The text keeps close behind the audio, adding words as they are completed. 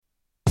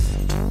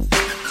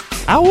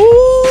You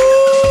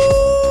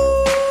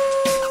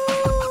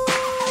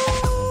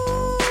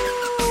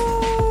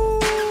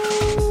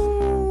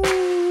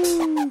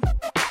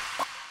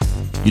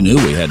knew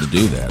we had to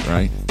do that,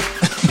 right?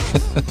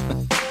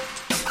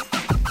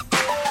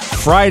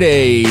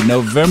 Friday,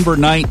 November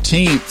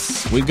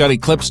 19th. We've got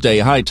Eclipse Day.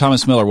 Hi,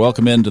 Thomas Miller.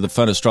 Welcome into the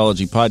Fun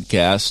Astrology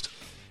Podcast.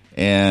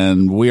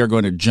 And we are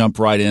going to jump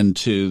right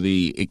into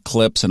the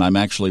eclipse, and I'm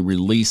actually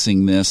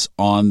releasing this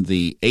on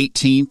the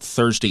 18th,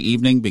 Thursday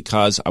evening,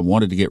 because I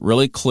wanted to get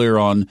really clear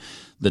on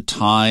the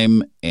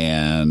time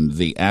and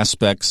the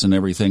aspects and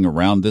everything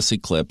around this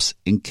eclipse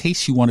in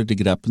case you wanted to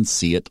get up and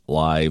see it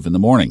live in the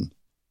morning.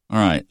 All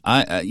right.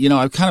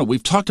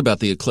 We've talked about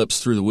the eclipse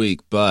through the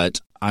week,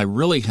 but I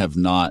really have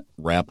not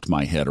wrapped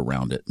my head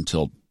around it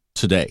until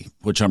today,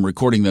 which I'm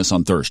recording this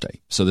on Thursday.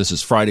 So this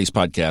is Friday's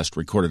podcast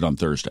recorded on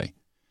Thursday.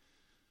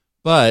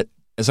 But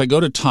as I go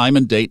to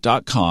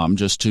timeanddate.com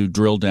just to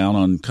drill down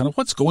on kind of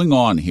what's going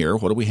on here,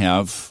 what do we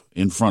have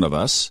in front of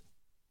us?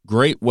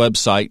 Great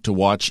website to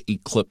watch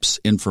eclipse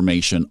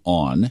information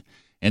on.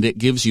 And it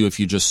gives you, if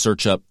you just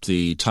search up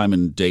the time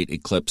and date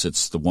eclipse,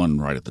 it's the one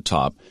right at the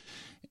top.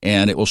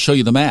 And it will show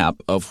you the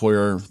map of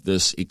where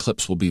this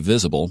eclipse will be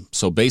visible.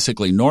 So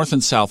basically North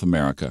and South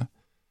America,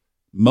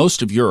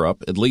 most of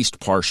Europe, at least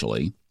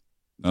partially,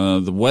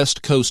 the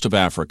west coast of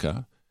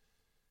Africa,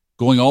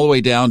 going all the way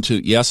down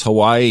to, yes,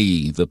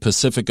 Hawaii, the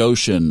Pacific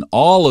Ocean,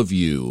 all of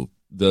you,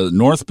 the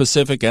North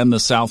Pacific and the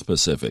South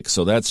Pacific.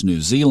 So that's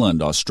New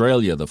Zealand,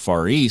 Australia, the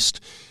Far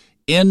East,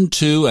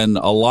 into and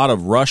a lot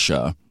of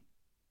Russia.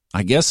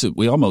 I guess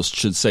we almost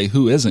should say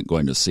who isn't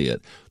going to see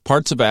it.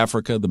 Parts of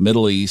Africa, the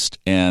Middle East,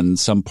 and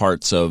some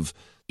parts of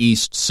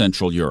East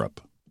Central Europe.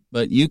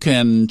 But you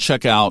can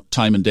check out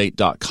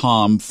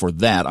timeanddate.com for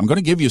that. I'm going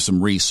to give you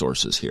some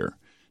resources here.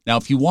 Now,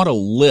 if you want a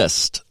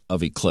list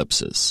of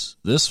eclipses,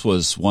 this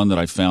was one that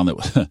I found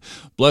that,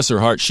 bless her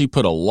heart, she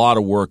put a lot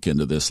of work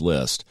into this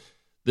list.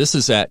 This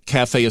is at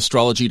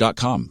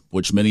cafeastrology.com,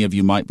 which many of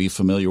you might be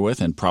familiar with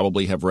and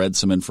probably have read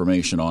some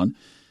information on.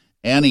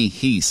 Annie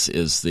Heese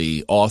is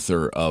the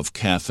author of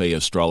Cafe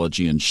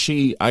Astrology, and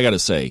I got to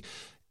say,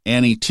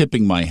 Annie,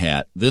 tipping my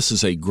hat, this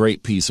is a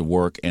great piece of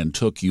work and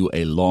took you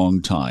a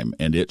long time,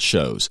 and it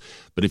shows.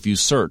 But if you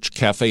search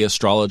Cafe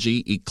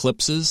Astrology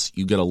Eclipses,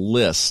 you get a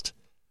list,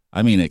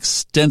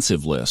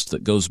 extensive list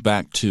that goes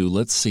back to,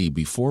 let's see,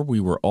 before we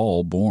were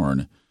all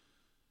born.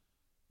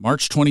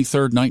 March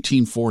 23rd,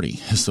 1940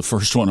 is the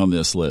first one on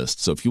this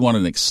list. So if you want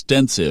an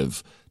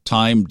extensive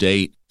time,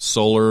 date,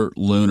 solar,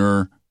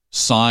 lunar,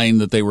 sign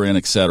that they were in,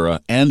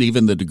 etc., and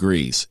even the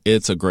degrees,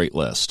 it's a great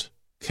list.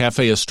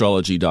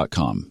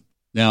 cafeastrology.com.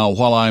 Now,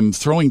 while I'm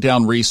throwing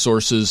down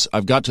resources,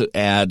 I've got to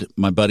add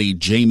my buddy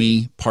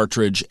Jamie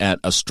Partridge at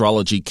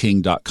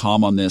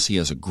astrologyking.com on this. He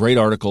has a great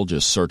article.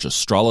 Just search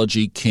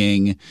Astrology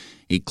King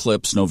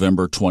Eclipse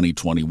November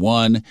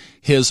 2021.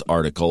 His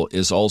article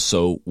is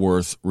also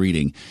worth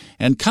reading.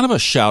 And kind of a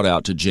shout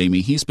out to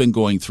Jamie. He's been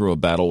going through a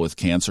battle with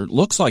cancer.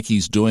 Looks like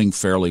he's doing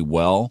fairly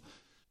well.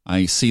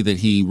 I see that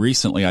he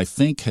recently, I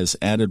think, has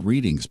added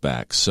readings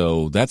back.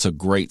 So that's a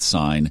great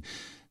sign.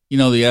 You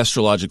know, the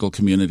astrological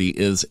community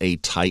is a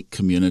tight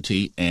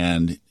community,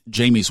 and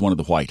Jamie's one of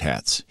the white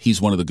hats.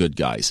 He's one of the good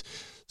guys.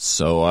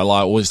 So I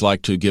always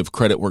like to give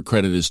credit where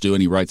credit is due,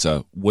 and he writes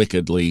a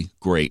wickedly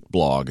great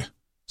blog.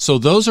 So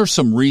those are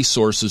some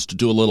resources to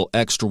do a little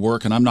extra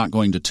work, and I'm not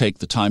going to take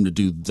the time to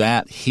do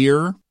that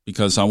here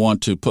because I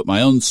want to put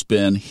my own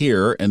spin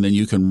here, and then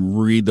you can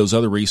read those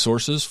other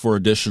resources for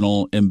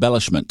additional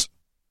embellishment.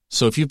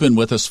 So if you've been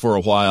with us for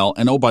a while,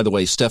 and oh, by the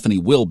way, Stephanie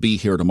will be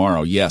here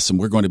tomorrow, yes, and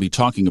we're going to be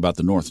talking about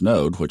the North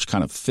Node, which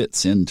kind of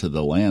fits into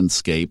the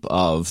landscape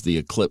of the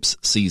eclipse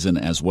season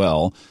as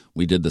well.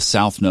 We did the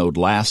South Node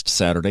last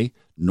Saturday,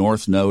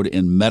 North Node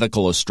in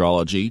medical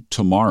astrology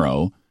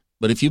tomorrow.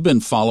 But if you've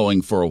been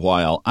following for a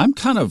while, I'm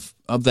kind of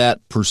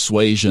that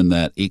persuasion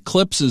that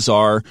eclipses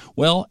are,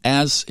 well,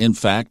 as in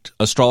fact,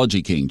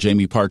 Astrology King,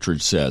 Jamie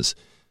Partridge says,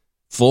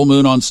 full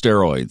moon on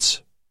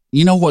steroids.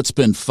 You know what's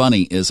been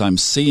funny is I'm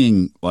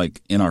seeing, like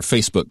in our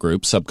Facebook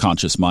group,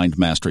 Subconscious Mind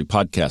Mastery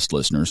podcast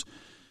listeners,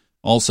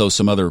 also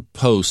some other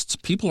posts,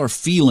 people are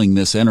feeling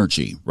this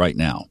energy right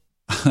now.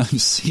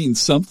 I've seen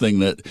something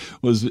that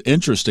was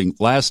interesting.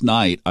 Last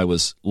night, I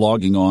was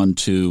logging on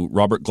to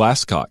Robert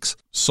Glasscock's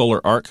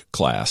Solar Arc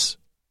class,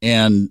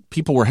 and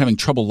people were having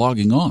trouble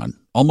logging on,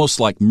 almost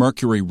like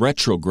Mercury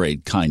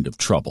retrograde kind of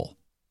trouble.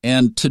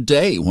 And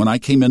today, when I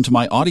came into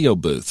my audio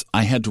booth,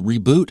 I had to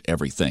reboot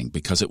everything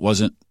because it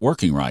wasn't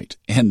working right.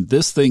 And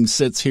this thing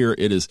sits here.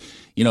 It is,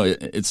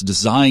 it's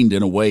designed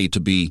in a way to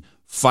be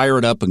fire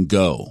it up and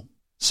go.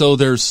 So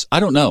there's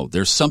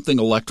something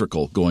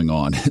electrical going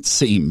on, it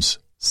seems.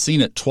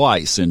 Seen it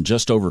twice in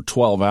just over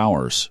 12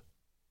 hours.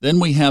 Then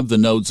we have the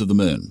nodes of the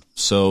moon.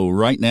 So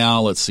right now,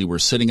 let's see, we're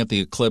sitting at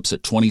the eclipse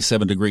at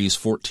 27 degrees,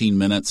 14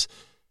 minutes.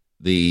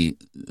 The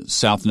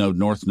South Node,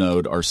 North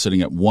Node are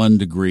sitting at 1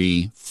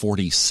 degree,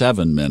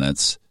 47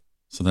 minutes.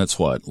 So that's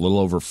what, a little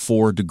over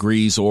 4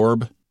 degrees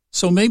orb?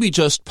 So maybe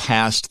just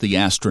past the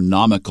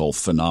astronomical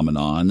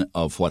phenomenon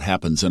of what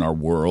happens in our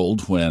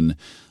world when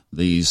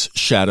these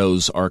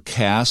shadows are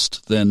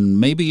cast, then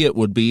maybe it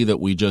would be that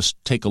we just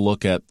take a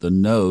look at the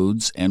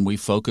nodes and we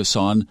focus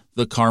on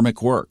the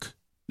karmic work.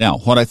 Now,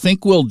 what I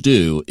think we'll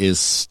do is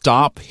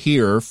stop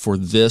here for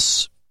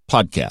this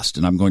podcast,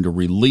 and I'm going to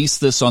release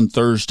this on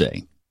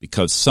Thursday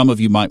because some of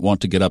you might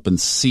want to get up and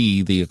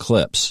see the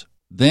eclipse.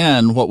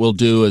 Then what we'll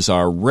do is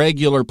our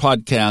regular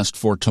podcast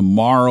for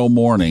tomorrow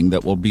morning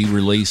that will be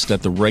released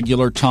at the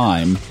regular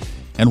time.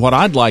 And what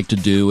I'd like to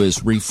do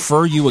is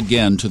refer you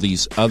again to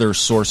these other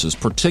sources,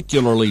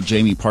 particularly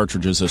Jamie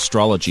Partridge's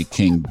Astrology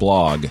King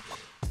blog.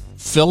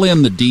 Fill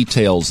in the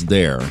details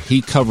there.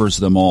 He covers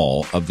them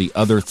all of the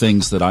other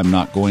things that I'm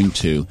not going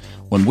to.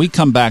 When we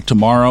come back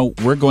tomorrow,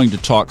 we're going to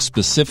talk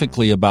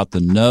specifically about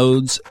the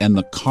nodes and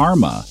the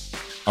karma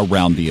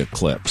around the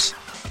eclipse.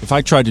 If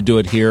I tried to do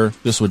it here,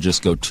 this would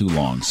just go too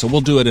long. So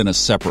we'll do it in a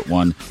separate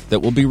one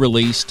that will be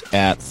released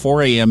at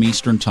 4 a.m.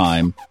 Eastern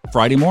Time,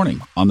 Friday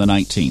morning on the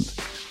 19th.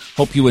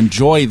 Hope you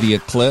enjoy the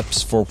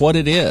eclipse for what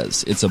it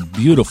is. It's a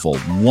beautiful,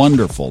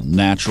 wonderful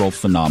natural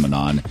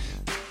phenomenon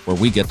where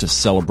we get to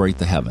celebrate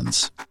the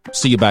heavens.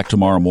 See you back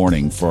tomorrow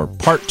morning for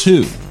part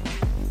 2